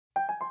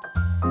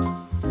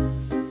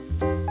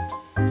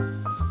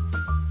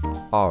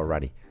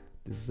Alrighty.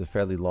 This is a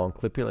fairly long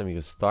clip here. Let me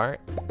just start.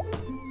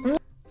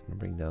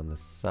 Bring down the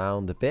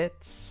sound a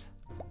bit. So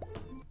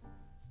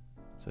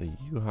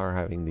you are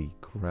having the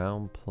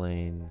ground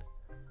plane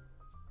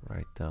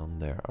right down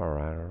there.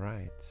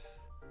 Alright.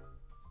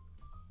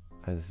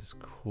 This is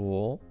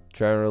cool.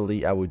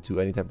 Generally, I would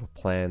do any type of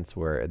plans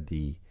where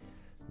the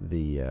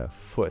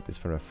foot is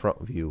from a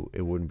front view.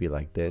 It wouldn't be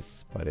like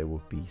this, but it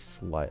would be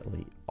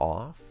slightly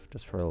off,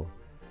 just for a little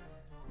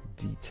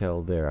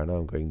detail there. I know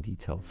I'm going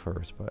detail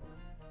first, but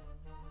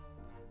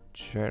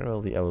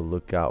generally I would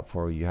look out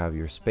for, you have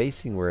your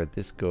spacing where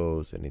this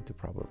goes. I need to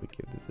probably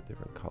give this a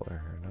different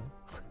color here, no?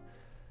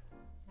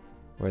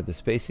 Where the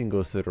spacing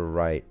goes to the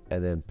right,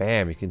 and then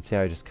bam, you can see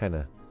how it just kind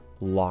of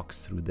locks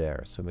through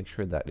there. So make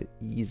sure that it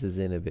eases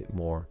in a bit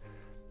more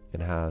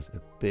and has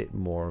a bit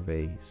more of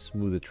a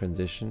smoother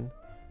transition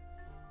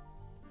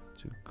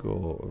to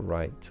go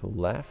right to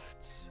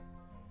left.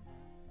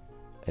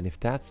 And if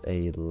that's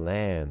a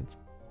land,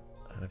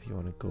 I don't know if you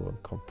want to go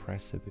and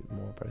compress a bit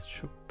more, but it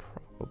should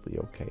probably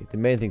okay. The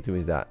main thing to me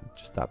is that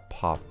just that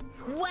pop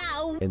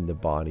in the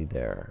body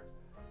there.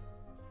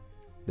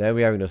 Then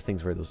we're having those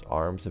things where those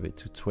arms a bit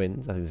too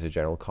twins. I think it's a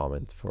general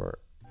comment for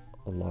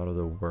a lot of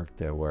the work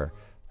there, where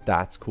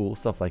that's cool,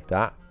 stuff like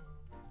that.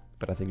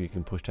 But I think you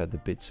can push that a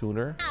bit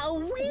sooner.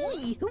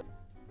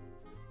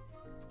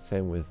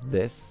 Same with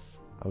this.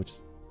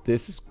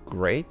 This is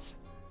great.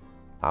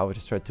 I would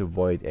just try to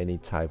avoid any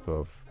type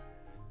of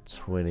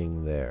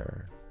twinning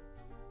there.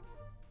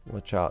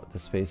 Watch out, the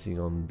spacing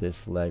on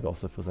this leg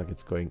also feels like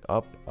it's going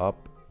up,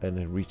 and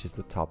it reaches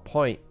the top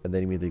point, and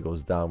then immediately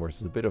goes down, where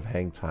there's a bit of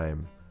hang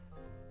time,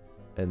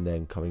 and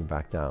then coming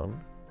back down.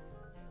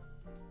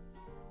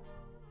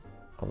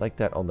 I like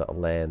that on the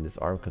land. This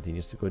arm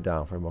continues to go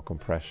down for more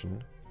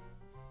compression.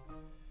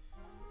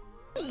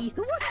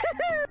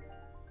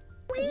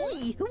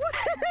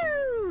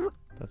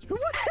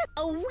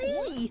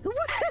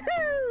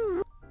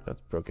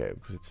 That's okay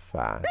because it's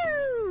fast.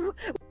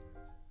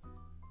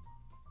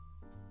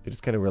 You're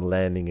just kind of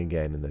landing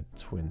again in the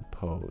twin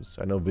pose.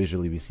 I know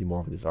visually we see more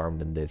of this arm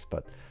than this,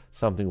 but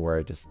something where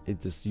it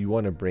just you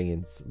want to bring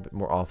in a bit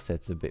more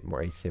offsets, a bit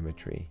more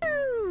asymmetry.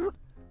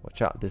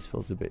 Watch out, this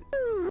feels a bit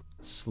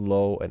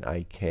slow and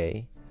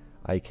IK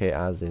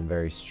as in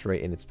very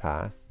straight in its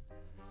path,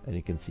 and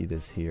you can see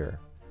this here.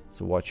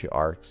 So watch your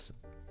arcs.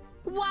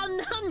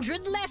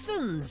 100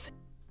 lessons.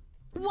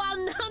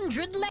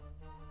 100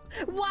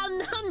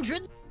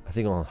 100. I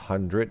think on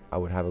 100 I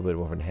would have a bit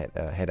more of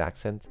a head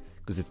accent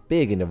because it's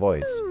big in the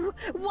voice.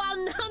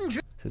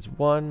 100. It's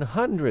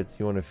 100.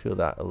 You want to feel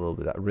that a little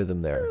bit, that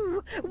rhythm there.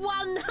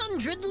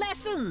 100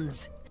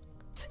 lessons.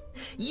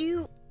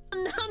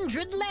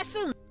 100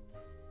 lessons.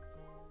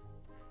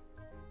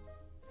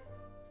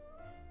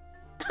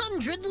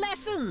 100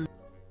 lessons.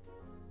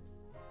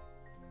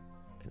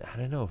 And I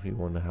don't know if you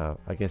want to have,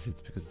 I guess it's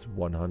because it's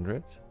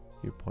 100.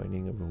 You're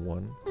pointing over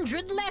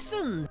 100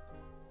 lessons.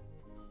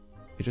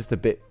 It's just a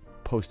bit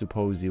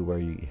pose-to-posey where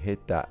you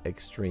hit that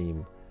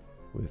extreme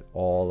with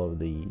all of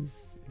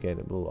these. Again,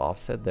 a little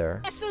offset there.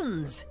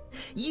 Lessons.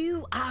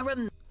 You are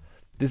a...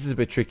 This is a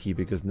bit tricky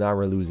because now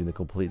we're losing the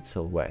complete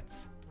silhouette.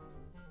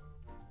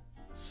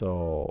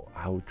 So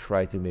I would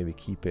try to maybe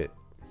keep it.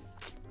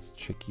 It's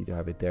tricky to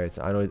have it there.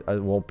 I know it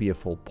won't be a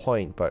full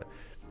point, but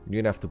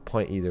you're gonna have to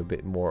point either a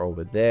bit more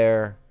over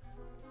there,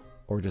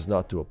 or just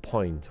not do a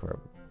point where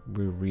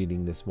we're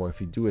reading this more. If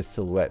you do a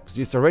silhouette, because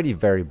it's already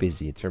very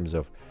busy in terms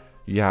of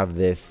you have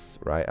this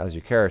right as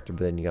your character,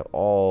 but then you got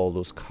all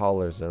those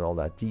colors and all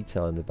that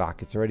detail in the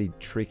back. It's already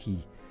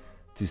tricky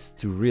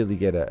to really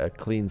get a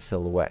clean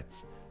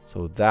silhouette.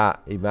 So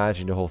that,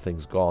 imagine the whole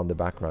thing's gone in the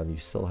background, you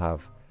still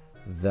have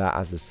that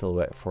as a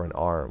silhouette for an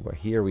arm, where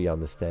here we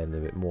understand a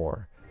bit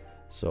more.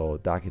 So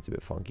that gets a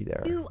bit funky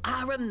there. You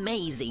are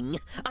amazing.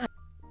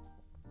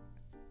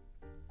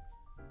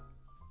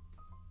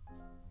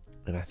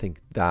 And I think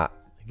that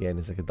again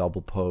is like a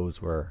double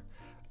pose, where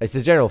it's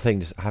a general thing,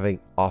 just having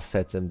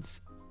offsets and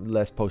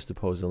less pose to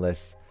pose and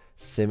less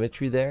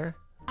symmetry there.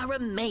 Are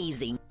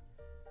amazing.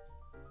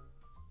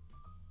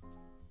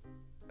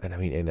 And I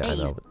mean, and I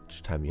know how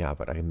much time you have,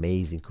 but like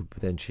amazing could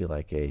potentially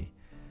like a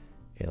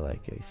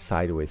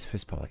sideways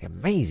fist pump, like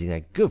amazing,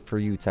 like good for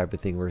you type of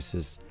thing,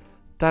 versus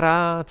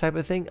ta-da type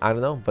of thing. I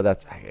don't know, but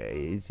that's,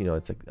 you know,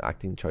 it's like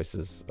acting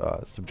choices,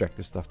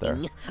 subjective stuff there.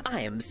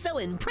 I am so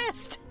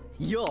impressed.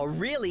 You're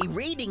really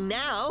reading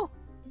now.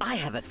 I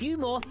have a few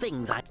more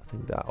things. I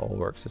think that all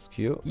works. It's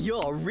cute.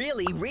 You're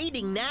really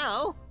reading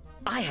now.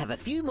 I have a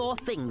few more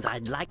things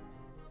I'd like.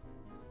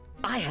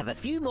 I have a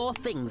few more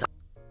things.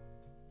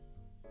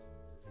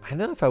 I don't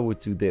know if I would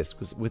do this,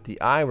 because with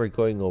the eye we're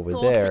going over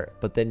there,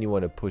 but then you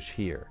want to push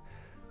here.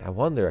 I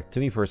wonder, to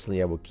me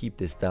personally, I would keep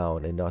this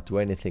down and not do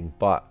anything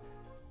but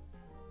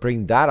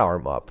bring that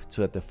arm up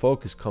so that the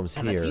focus comes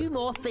here.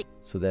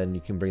 So then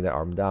you can bring that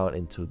arm down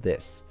into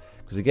this.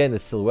 Because again, the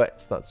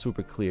silhouette's not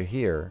super clear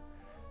here.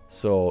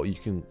 So you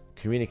can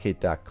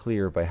communicate that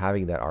clear by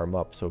having that arm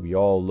up. So we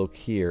all look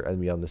here and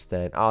we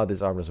understand, ah,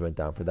 this arm just went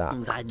down for that.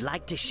 I'd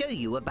like to show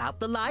you about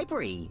the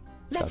library.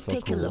 Let's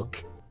take a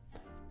look.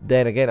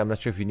 Then again, I'm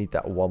not sure if you need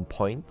that 1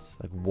 point.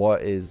 Like,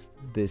 what is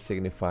this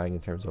signifying in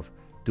terms of,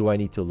 do I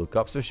need to look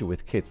up? Especially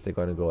with kids, they're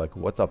going to go like,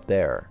 what's up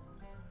there?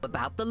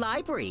 About the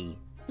library.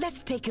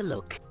 Let's take a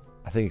look.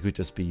 I think it could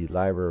just be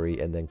library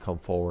and then come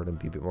forward and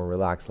be a bit more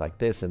relaxed like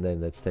this. And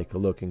then let's take a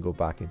look and go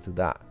back into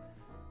that.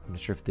 I'm not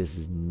sure if this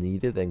is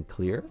needed and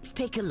clear. Let's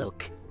take a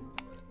look.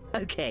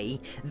 Okay,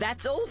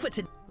 that's all for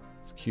today.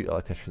 It's cute. I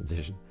like that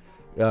transition.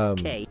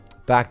 Okay.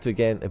 Back to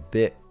again a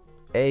bit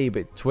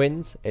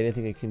twins.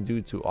 Anything I can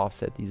do to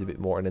offset these a bit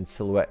more, and then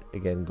silhouette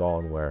again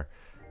gone. Where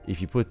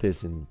if you put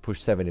this in push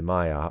 7 in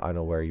Maya, I don't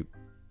know where you,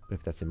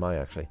 if that's in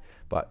Maya actually,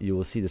 but you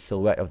will see the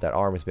silhouette of that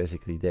arm is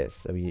basically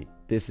this. I mean,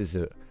 this is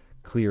a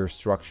clear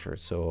structure,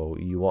 so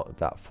you want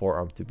that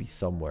forearm to be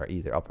somewhere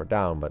either up or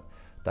down, but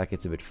that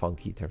gets a bit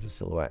funky in terms of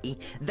silhouette.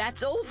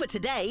 That's all for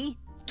today.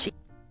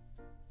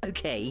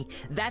 Okay,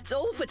 that's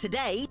all for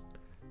today.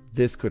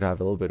 This could have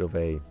a little bit of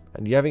a,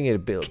 and you're having it a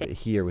bit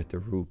here with the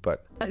root,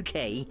 but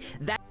okay,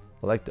 that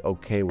I like the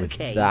with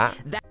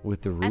that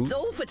with the root. That's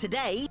all for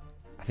today.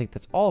 I think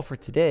that's all for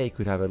today.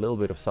 Could have a little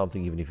bit of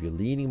something, even if you're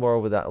leaning more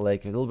over that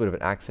leg, a little bit of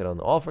an accent on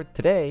all for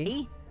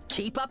today.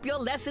 Keep up your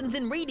lessons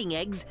in reading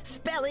eggs,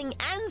 spelling,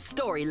 and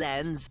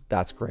Storylands.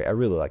 That's great. I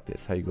really like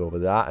this. How you go over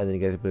that, and then you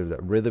get a bit of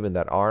that rhythm in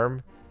that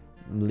arm,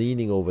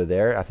 leaning over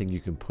there. I think you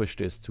can push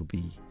this to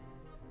be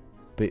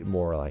a bit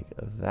more like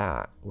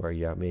that, where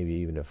you have maybe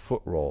even a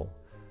foot roll,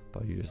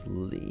 but you're just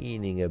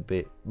leaning a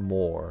bit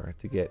more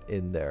to get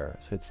in there,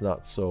 so it's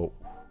not so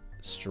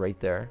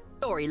straight there.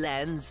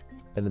 Storylands.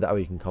 And that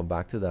way you can come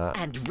back to that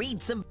and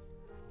read some.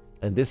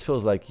 And this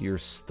feels like you're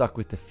stuck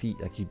with the feet,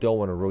 like you don't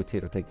want to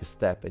rotate or take a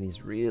step, and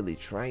he's really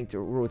trying to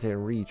rotate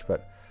and reach,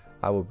 but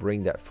I will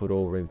bring that foot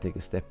over and take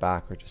a step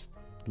back, or just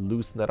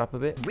loosen that up a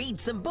bit. Read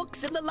some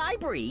books in the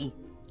library.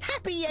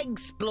 Happy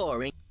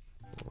exploring.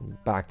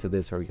 Back to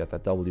this where we got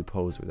that W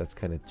pose where that's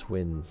kind of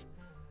twins.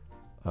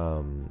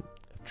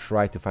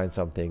 Try to find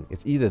something.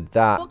 It's either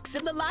that. Books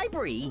in the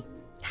library.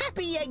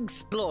 Happy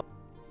explore.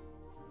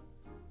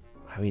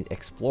 I mean,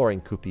 exploring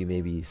could be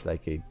maybe it's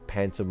like a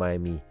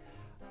pantomime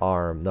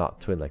arm,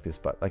 not twin like this,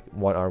 but like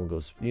one arm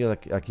goes, you know,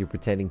 like you're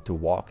pretending to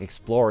walk.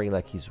 Exploring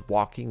like he's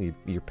walking.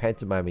 You're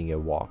pantomiming a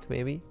walk,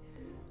 maybe.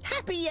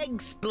 Happy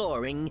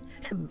exploring.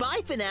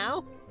 Bye for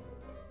now.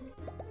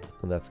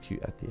 And that's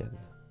cute at the end.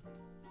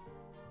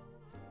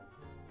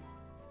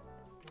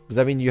 Because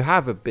I mean, you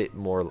have a bit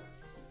more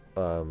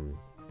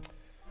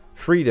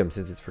freedom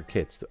since it's for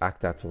kids to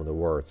act out some of the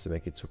words to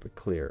make it super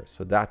clear.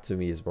 So that to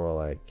me is more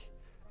like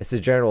it's a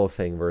general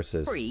thing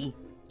versus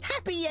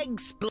happy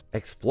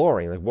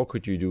exploring. Like, what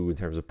could you do in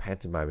terms of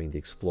pantomiming the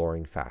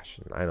exploring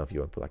fashion? I don't know if you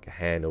want to put like a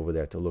hand over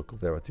there to look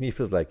over there, but to me it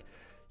feels like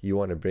you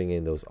want to bring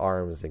in those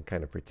arms and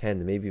kind of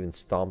pretend, maybe even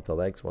stomp the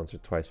legs once or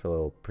twice for a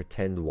little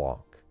pretend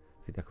walk.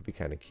 I think that could be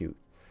kind of cute.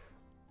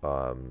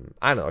 I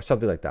don't know, or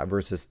something like that,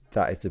 versus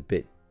that it's a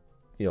bit,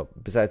 you know,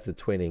 besides the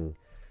twinning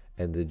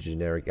and the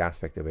generic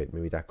aspect of it,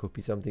 maybe that could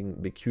be something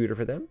a bit cuter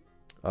for them.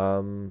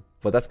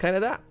 But that's kind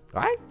of that.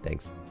 All right,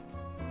 thanks.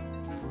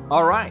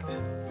 All right,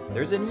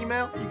 there's an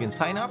email. You can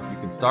sign up. You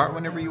can start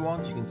whenever you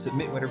want. You can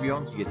submit whenever you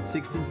want. You get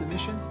 16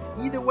 submissions.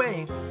 Either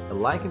way, a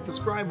like and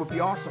subscribe would be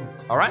awesome.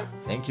 All right,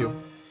 thank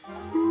you.